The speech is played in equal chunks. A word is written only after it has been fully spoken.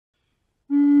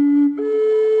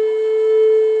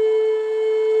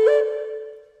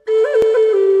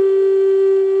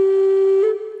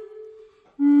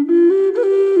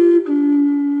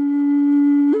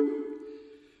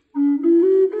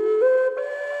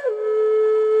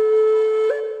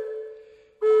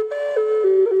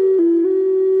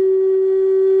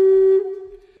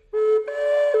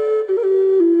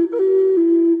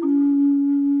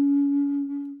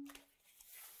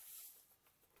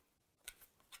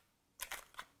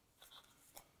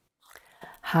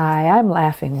Hi, I'm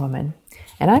Laughing Womyn,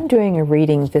 and I'm doing a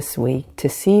reading this week to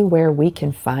see where we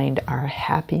can find our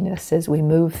happiness as we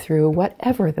move through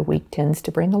whatever the week tends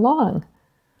to bring along.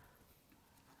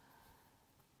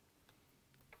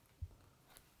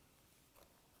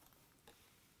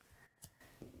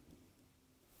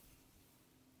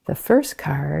 The first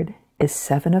card is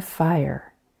Seven of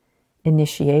Fire,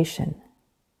 Initiation,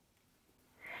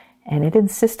 and it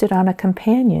insisted on a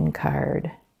companion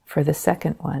card for the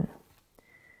second one.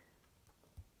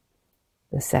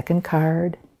 The second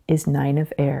card is Nine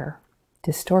of Air,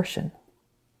 Distortion.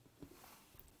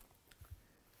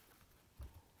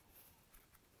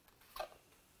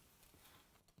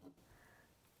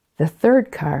 The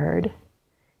third card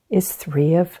is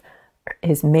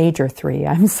Major Three,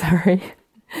 I'm sorry.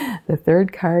 The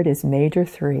third card is Major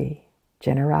Three,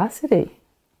 Generosity.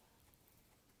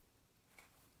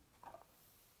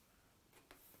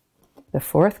 The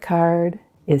fourth card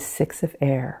is Six of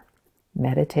Air,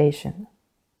 Meditation.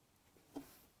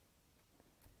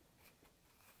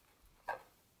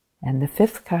 And the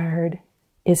fifth card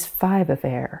is Five of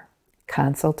Air,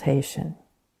 Consultation.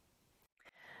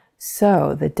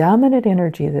 So the dominant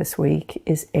energy this week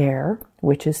is air,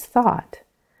 which is thought.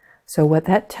 So what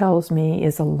that tells me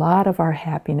is a lot of our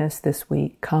happiness this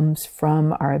week comes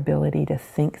from our ability to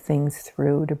think things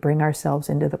through, to bring ourselves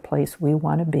into the place we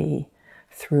want to be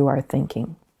through our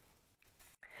thinking.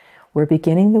 We're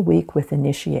beginning the week with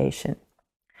initiation.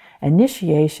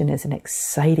 Initiation is an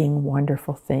exciting,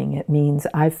 wonderful thing. It means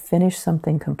I've finished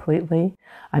something completely.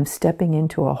 I'm stepping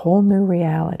into a whole new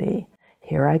reality.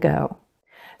 Here I go.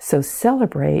 So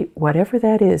celebrate whatever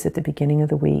that is at the beginning of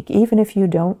the week. Even if you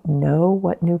don't know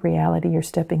what new reality you're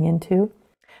stepping into,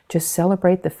 just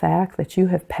celebrate the fact that you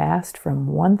have passed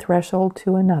from one threshold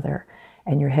to another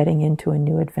and you're heading into a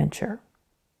new adventure.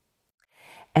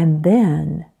 And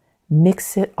then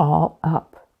mix it all up.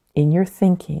 In your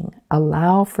thinking,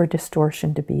 allow for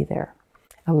distortion to be there.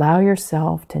 Allow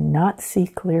yourself to not see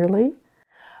clearly.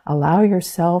 Allow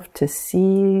yourself to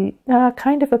see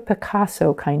kind of a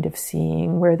Picasso kind of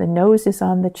seeing, where the nose is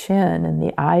on the chin and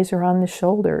the eyes are on the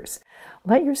shoulders.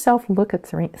 Let yourself look at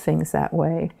things that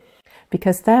way,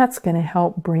 because that's going to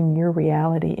help bring your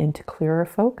reality into clearer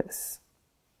focus.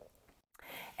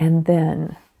 And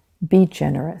then be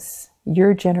generous.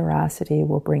 Your generosity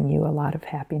will bring you a lot of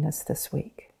happiness this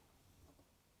week.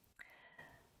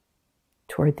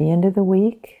 Toward the end of the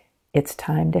week, it's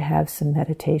time to have some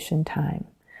meditation time.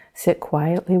 Sit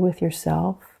quietly with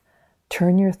yourself,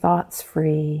 turn your thoughts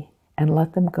free, and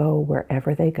let them go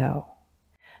wherever they go.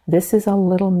 This is a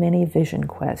little mini vision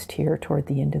quest here toward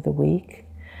the end of the week.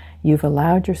 You've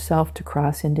allowed yourself to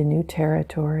cross into new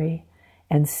territory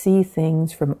and see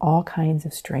things from all kinds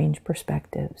of strange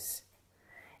perspectives.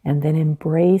 And then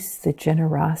embrace the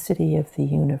generosity of the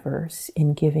universe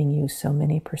in giving you so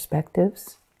many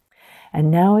perspectives. And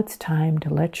now it's time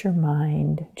to let your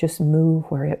mind just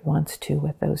move where it wants to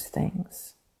with those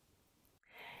things.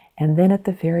 And then at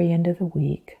the very end of the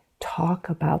week, talk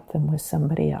about them with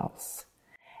somebody else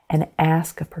and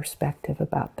ask a perspective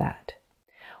about that.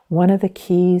 One of the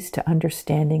keys to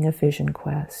understanding a vision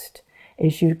quest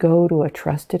is you go to a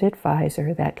trusted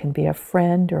advisor. That can be a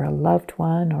friend or a loved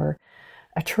one or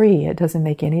a tree. It doesn't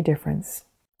make any difference.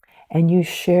 And you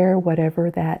share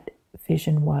whatever that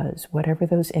vision was, whatever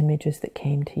those images that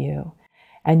came to you,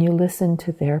 and you listen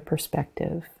to their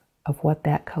perspective of what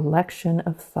that collection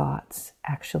of thoughts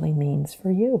actually means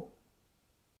for you.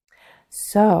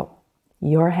 So,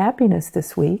 your happiness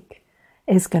this week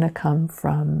is going to come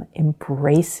from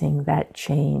embracing that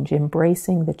change,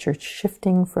 embracing that you're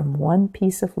shifting from one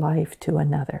piece of life to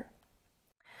another.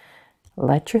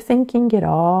 Let your thinking get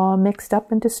all mixed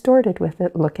up and distorted with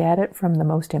it. Look at it from the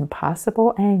most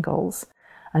impossible angles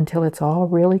until it's all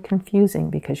really confusing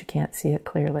because you can't see it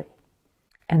clearly.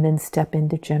 And then step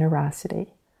into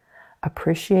generosity.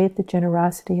 Appreciate the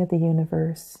generosity of the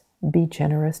universe. Be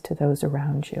generous to those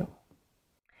around you.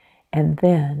 And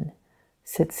then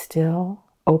sit still,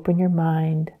 open your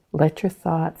mind, let your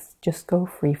thoughts just go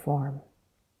freeform.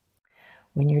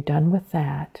 When you're done with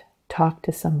that, talk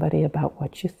to somebody about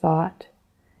what you thought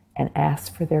and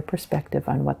ask for their perspective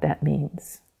on what that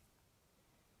means.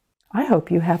 I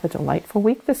hope you have a delightful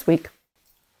week this week.